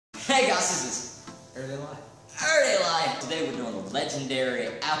Hey guys, this is Everyday Life. Everyday Life. Today we're doing the legendary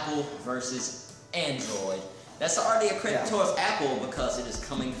Apple versus Android. That's already a credit towards Apple because it is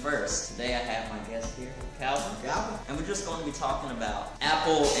coming first. Today I have my guest here, Calvin. And we're just going to be talking about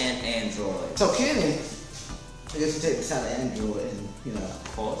Apple and Android. So Kenny, I guess you take the side of Android and,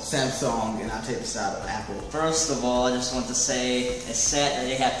 Samsung, and I take the side of Apple. First of all, I just want to say it's sad that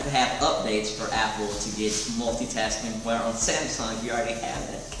they have to have updates for Apple to get multitasking, where on Samsung you already have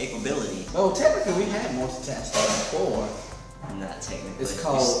that capability. Well, technically we had multitasking before. Not technically. It's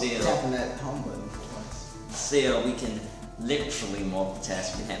called tapping that home button twice. Still, we can literally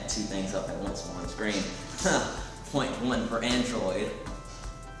multitask. We can have two things up at once on one screen. Point one for Android.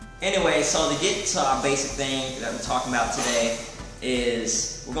 Anyway, so to get to our basic thing that we're talking about today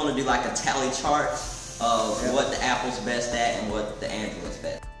is we're going to do like a tally chart of what the Apple's best at and what the Android's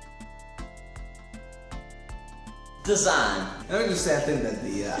best. Design. Let me just say, I think that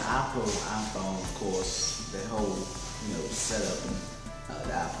the Apple iPhone, of course, the whole setup and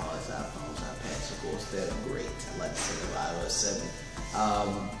the iPods, iPads, of course, they're great. I like the setup of iOS 7.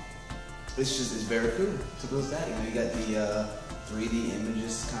 It's very cool. So goes that. You got the 3D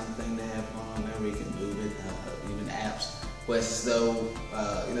images kind of thing they have on there where you can move it, even apps. But it's as though,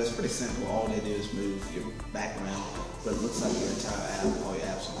 it's pretty simple. All they do is move your background, but it looks like your entire app, all your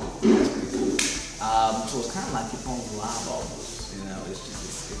apps are on. That's pretty cool. So it's kind of like your phone's live almost.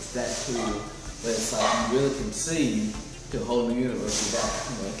 It's that cool, but it's like you really can see the whole new universe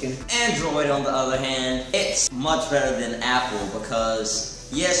without. Android, on the other hand, it's much better than Apple because,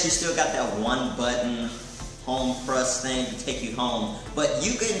 yes, you still got that one button home press thing to take you home, but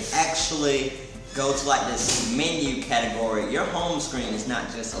you can actually go to like this menu category. Your home screen is not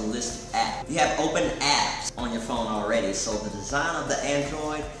just a list of apps. You have open apps on your phone already, so the design of the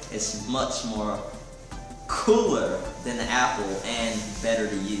Android is much more cooler than the Apple and better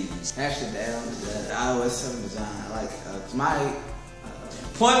to use. Actually, down to the iOS 7 design, I like my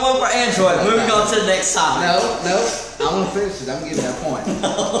point one for Android. Moving on to the next topic. No, I'm gonna finish it. I'm gonna give that point.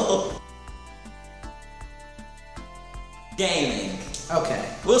 No. Gaming. Okay.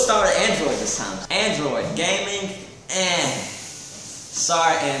 We'll start with Android this time. Android, gaming,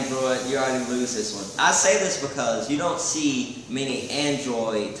 sorry Android, you already lose this one. I say this because you don't see many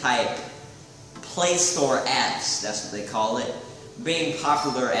Android type Play Store apps, that's what they call it, being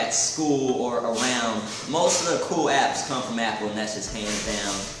popular at school or around. Most of the cool apps come from Apple, and that's just hands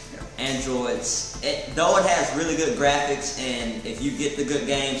down. Androids, though it has really good graphics, and if you get the good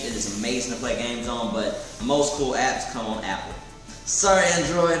games, it is amazing to play games on, but most cool apps come on Apple. Sorry,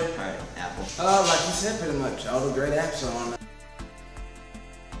 Android. Alright, Apple. Like you said, pretty much, all the great apps are on.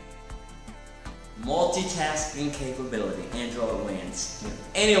 Multitasking capability. Android wins.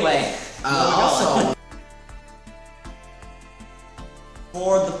 Anyway, also,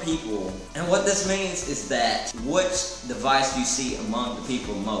 for the people. And what this means is that which device you see among the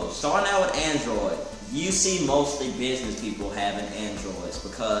people most. Starting out with Android, you see mostly business people having Androids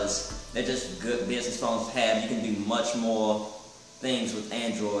because they're just good business phones to have. You can do much more things with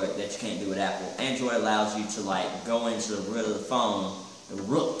Android that you can't do with Apple. Android allows you to go into the root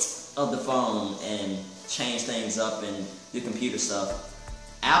of the phone, and change things up and do computer stuff.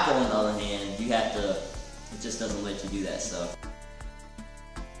 Apple, on the other hand, it just doesn't let you do that stuff.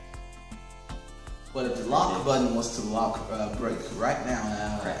 But if the lock button was to lock break right now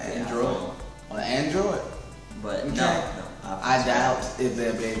on Android, but okay. No, I doubt if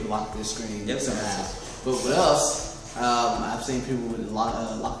they'll be able to lock their screen somehow. But with us, I've seen people with the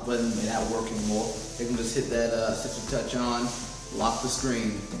lock button may not work anymore. They can just hit that system touch on, lock the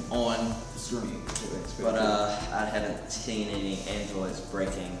screen on the screen. But I haven't seen any Androids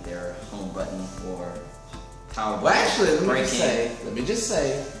breaking their home button or power button. Well, actually, let me just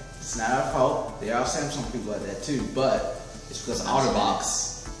say, it's not our fault. There are Samsung people like that too, but it's because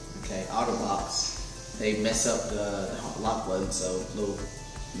OtterBox, OtterBox, they mess up the lock button. So little,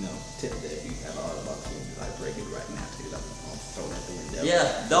 tip there. If you have OtterBox, you can break it right now. I'll throw it out the window.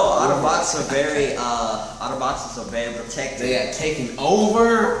 Yeah, though OtterBoxes are very protected. They are taking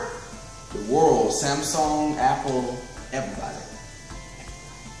over the world. Samsung, Apple, everybody.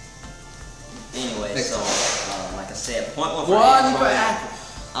 Anyway, next like I said, point one for Apple.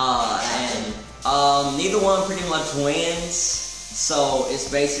 Neither one pretty much wins. So it's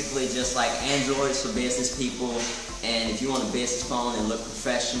basically just like Androids for business people, and if you want a business phone and look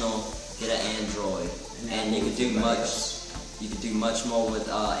professional, get an Android. And you could do much more with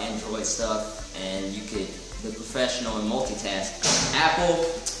Android stuff, and you could look professional and multitask. Apple,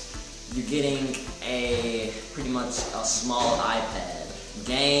 you're getting pretty much a small iPad.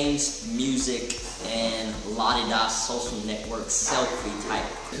 Games, music, and la-di-da social network selfie type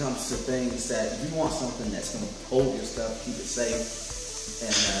It comes to things that you want something that's going to hold your stuff, keep it safe,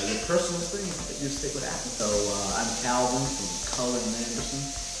 and your personal things, you stick with Apple. So I'm Calvin from Cullen and Anderson.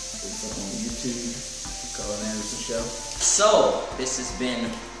 It's up on YouTube, Cullen Anderson Show. So, this has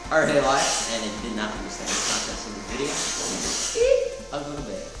been Everyday Life, and it did not understand the context of the video. I'll go to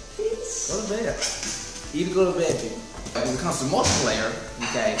bed. Peace. Go to bed. Either go to bed, people. When it comes to multiplayer,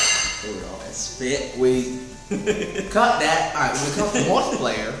 okay, There we go. Spit. we cut that. Alright, when it comes to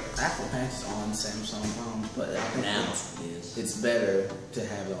multiplayer, Apple has it on Samsung phones, but I think Now it is. it's better to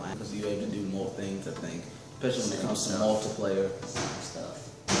have it on because you're able to do more things, I think. Especially when it comes to multiplayer. Stuff.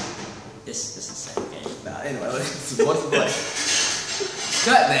 This is the same game. Nah, anyway, it's multiplayer.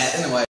 Cut that, anyway.